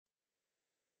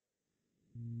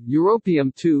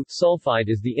Europium sulfide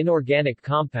is the inorganic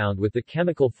compound with the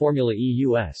chemical formula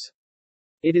EUS.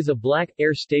 It is a black,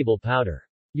 air-stable powder.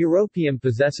 Europium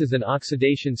possesses an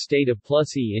oxidation state of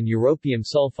 +E in europium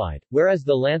sulfide, whereas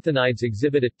the lanthanides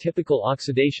exhibit a typical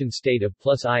oxidation state of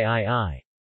 +III.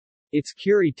 Its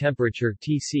Curie temperature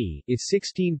Tc is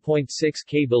 16.6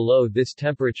 K. Below this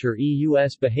temperature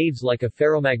EUS behaves like a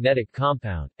ferromagnetic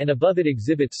compound, and above it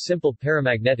exhibits simple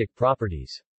paramagnetic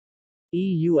properties.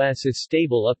 EUS is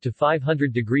stable up to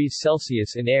 500 degrees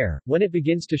Celsius in air, when it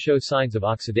begins to show signs of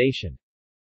oxidation.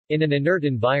 In an inert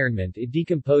environment it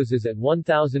decomposes at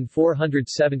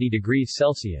 1470 degrees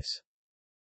Celsius.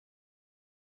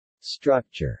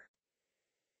 Structure.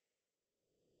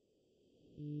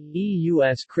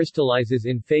 EUS crystallizes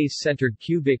in face-centered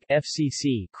cubic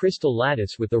FCC crystal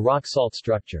lattice with the rock salt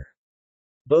structure.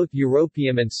 Both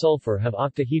europium and sulfur have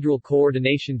octahedral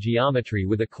coordination geometry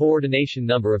with a coordination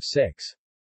number of 6.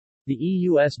 The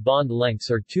EUS bond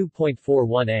lengths are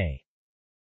 2.41 A.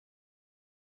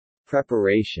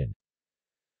 Preparation.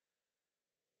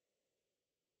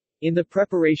 In the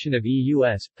preparation of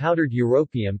EUS, powdered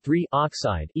europium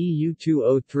oxide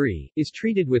EU2O3 is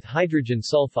treated with hydrogen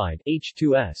sulfide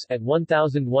H2S at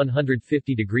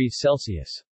 1150 degrees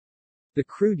Celsius. The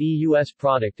crude EUS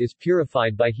product is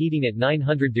purified by heating at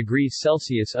 900 degrees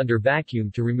Celsius under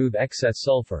vacuum to remove excess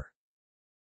sulfur.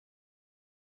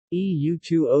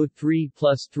 EU2O3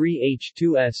 plus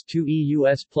 3H2S2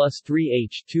 EUS plus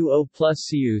 3H2O plus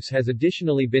CUS has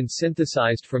additionally been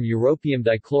synthesized from europium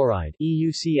dichloride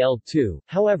EuCl2,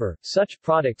 however, such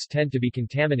products tend to be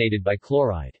contaminated by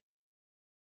chloride.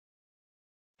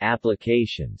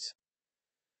 Applications.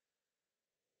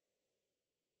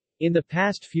 In the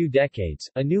past few decades,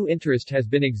 a new interest has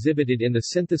been exhibited in the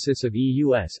synthesis of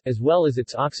EUS, as well as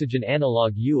its oxygen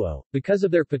analog UO, because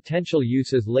of their potential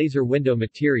use as laser window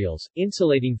materials,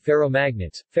 insulating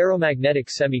ferromagnets, ferromagnetic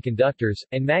semiconductors,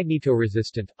 and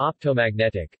magnetoresistant,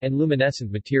 optomagnetic, and luminescent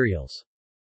materials.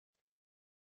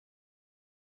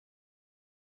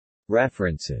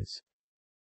 References.